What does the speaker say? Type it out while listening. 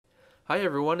Hi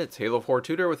everyone, it's Halo 4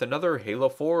 Tutor with another Halo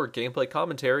 4 gameplay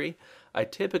commentary. I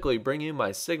typically bring you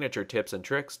my signature tips and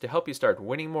tricks to help you start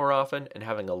winning more often and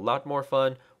having a lot more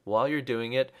fun while you're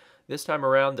doing it. This time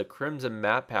around, the Crimson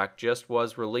map pack just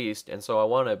was released, and so I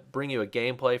want to bring you a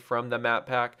gameplay from the map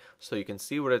pack so you can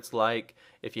see what it's like.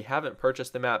 If you haven't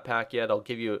purchased the map pack yet, I'll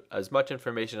give you as much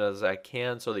information as I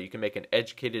can so that you can make an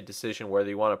educated decision whether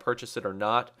you want to purchase it or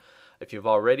not. If you've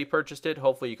already purchased it,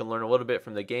 hopefully you can learn a little bit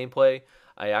from the gameplay.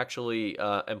 I actually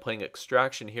am playing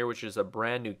Extraction here, which is a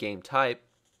brand new game type.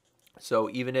 So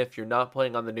even if you're not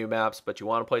playing on the new maps, but you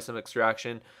want to play some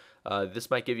Extraction,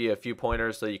 this might give you a few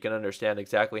pointers so you can understand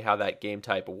exactly how that game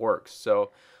type works.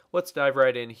 So let's dive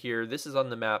right in here. This is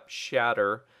on the map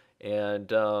Shatter,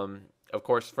 and of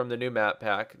course from the new map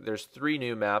pack, there's three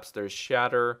new maps. There's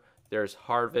Shatter, there's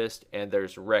Harvest, and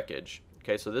there's Wreckage.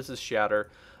 Okay, so this is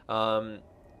Shatter.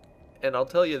 And I'll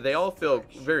tell you, they all feel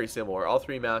very similar. All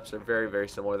three maps are very, very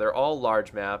similar. They're all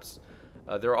large maps.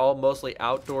 They're all mostly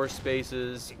outdoor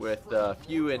spaces with a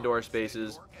few indoor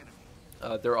spaces.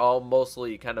 They're all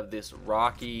mostly kind of this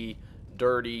rocky,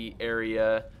 dirty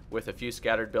area with a few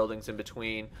scattered buildings in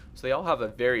between. So they all have a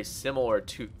very similar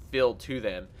feel to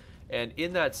them. And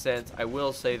in that sense, I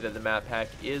will say that the map pack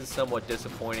is somewhat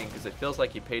disappointing because it feels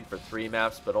like you paid for three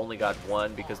maps but only got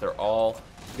one because they're all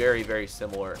very, very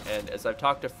similar. And as I've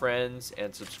talked to friends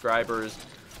and subscribers,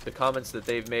 the comments that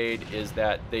they've made is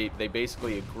that they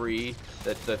basically agree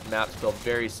that the maps feel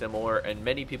very similar, and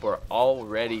many people are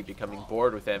already becoming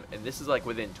bored with them. And this is like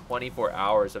within 24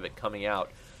 hours of it coming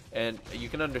out. And you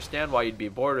can understand why you'd be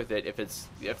bored with it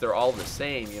if they're all the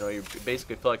same. You know, you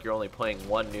basically feel like you're only playing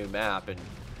one new map, and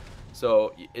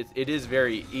so it is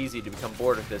very easy to become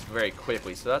bored with this very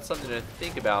quickly. So that's something to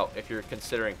think about if you're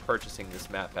considering purchasing this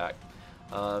map pack.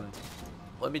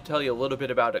 Let me tell you a little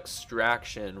bit about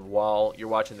Extraction while you're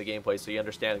watching the gameplay so you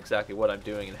understand exactly what I'm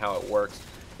doing and how it works.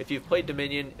 If you've played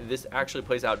Dominion, this actually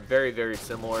plays out very, very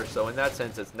similar. So in that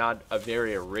sense, it's not a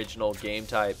very original game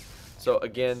type. So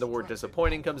again, the word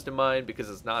disappointing comes to mind because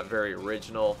it's not very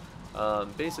original.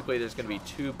 Basically, there's going to be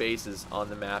two bases on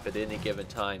the map at any given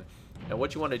time. And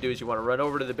what you want to do is you want to run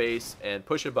over to the base and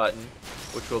push a button,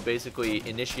 which will basically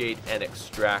initiate an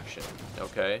extraction,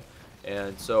 okay?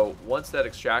 And so once that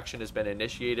extraction has been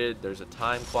initiated, there's a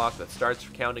time clock that starts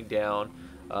counting down.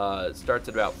 It starts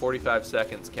at about 45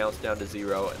 seconds, counts down to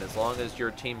 0, and as long as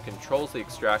your team controls the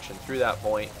extraction through that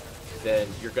point, then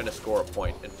you're going to score a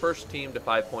point. And first team to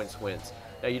 5 points wins.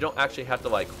 Now you don't actually have to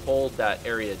like hold that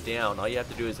area down. All you have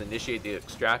to do is initiate the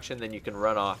extraction, then you can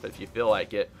run off if you feel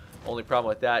like it. Only problem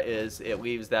with that is it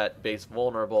leaves that base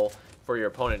vulnerable for your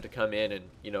opponent to come in and,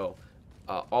 you know,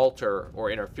 alter or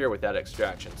interfere with that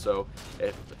extraction. So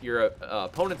if your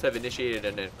opponents have initiated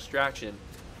an extraction,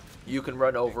 you can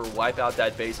run over, wipe out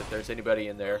that base if there's anybody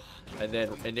in there, and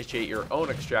then initiate your own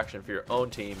extraction for your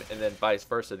own team, and then vice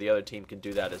versa, the other team can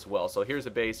do that as well. So here's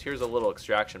a base, here's a little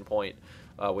extraction point,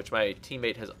 which my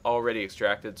teammate has already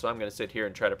extracted, so I'm going to sit here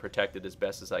and try to protect it as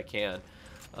best as I can.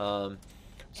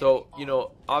 So, you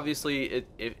know, obviously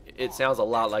it sounds a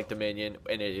lot like Dominion,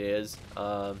 and it is.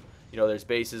 You know, there's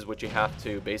bases which you have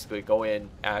to basically go in,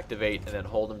 activate, and then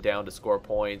hold them down to score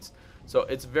points. So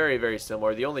it's very, very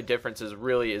similar. The only difference is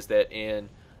really is that in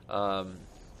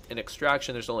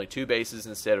Extraction, there's only two bases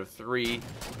instead of three,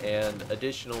 and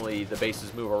additionally, the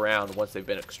bases move around once they've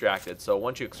been extracted. So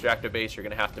once you extract a base, you're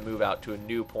going to have to move out to a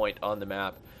new point on the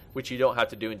map, which you don't have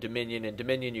to do in Dominion. In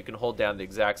Dominion, you can hold down the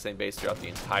exact same base throughout the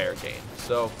entire game.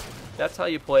 So that's how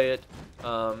you play it.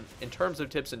 In terms of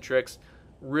tips and tricks,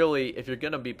 really, if you're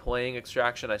going to be playing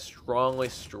Extraction, I strongly,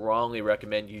 strongly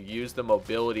recommend you use the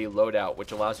mobility loadout,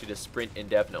 which allows you to sprint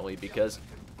indefinitely, because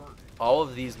all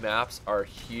of these maps are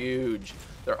huge.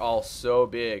 They're all so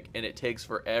big, and it takes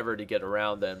forever to get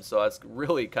around them. So that's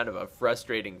really kind of a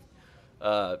frustrating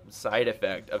side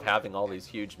effect of having all these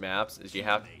huge maps, is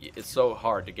it's so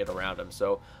hard to get around them.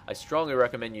 So I strongly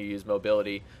recommend you use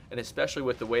mobility, and especially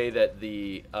with the way that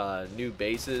the new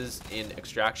bases in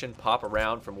Extraction pop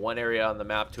around from one area on the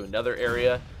map to another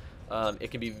area.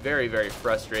 It can be very, very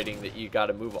frustrating that you got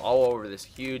to move all over this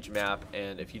huge map,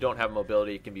 and if you don't have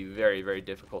mobility, it can be very, very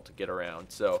difficult to get around.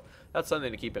 So that's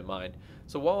something to keep in mind.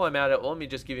 So while I'm at it, let me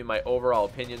just give you my overall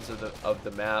opinions of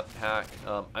the map pack.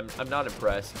 I'm not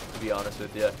impressed, to be honest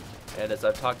with you. And as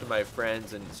I've talked to my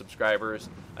friends and subscribers,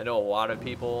 I know a lot of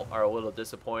people are a little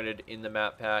disappointed in the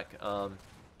map pack.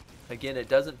 Again, it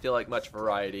doesn't feel like much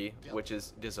variety, which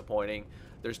is disappointing.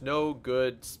 There's no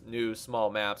good new small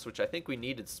maps, which I think we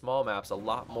needed small maps a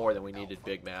lot more than we needed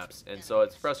big maps. And so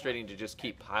it's frustrating to just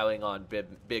keep piling on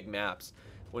big maps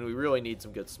when we really need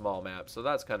some good small maps. So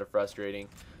that's kind of frustrating.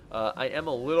 I am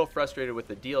a little frustrated with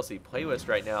the DLC playlist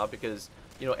right now because,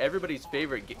 you know, everybody's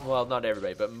favorite, well, not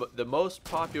everybody, but the most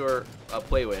popular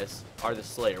playlists are the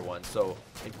Slayer ones. So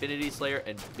Infinity Slayer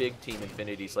and Big Team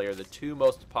Infinity Slayer, the two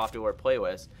most popular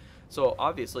playlists. So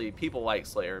obviously people like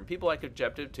Slayer and people like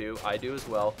Objective too. I do as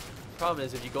well. The problem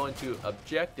is if you go into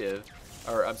Objective,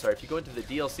 or I'm sorry, if you go into the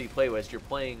DLC playlist, you're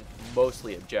playing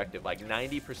mostly Objective. Like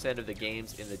 90% of the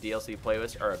games in the DLC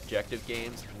playlist are Objective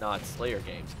games, not Slayer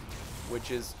games,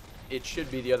 which is, it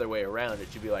should be the other way around. It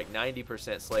should be like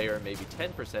 90% Slayer and maybe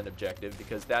 10% Objective,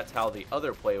 because that's how the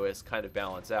other playlists kind of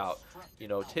balance out. You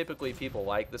know, typically people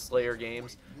like the Slayer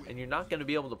games, and you're not going to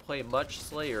be able to play much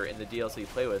Slayer in the DLC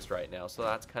playlist right now, so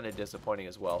that's kind of disappointing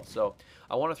as well. So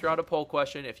I want to throw out a poll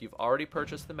question. If you've already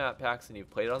purchased the map packs and you've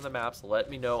played on the maps, let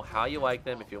me know how you like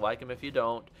them, if you like them, if you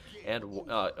don't, and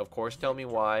of course tell me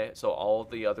why, so all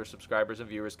of the other subscribers and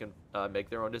viewers can make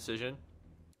their own decision.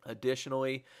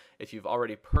 Additionally, if you've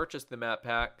already purchased the map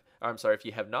pack, or I'm sorry, if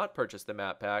you have not purchased the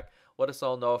map pack, let us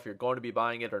all know if you're going to be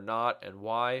buying it or not and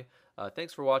why.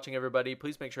 Thanks for watching, everybody.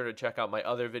 Please make sure to check out my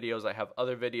other videos. I have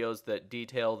other videos that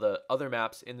detail the other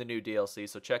maps in the new DLC,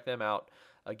 so check them out.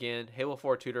 Again, Halo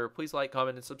 4 Tutor, please like,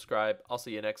 comment, and subscribe. I'll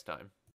see you next time.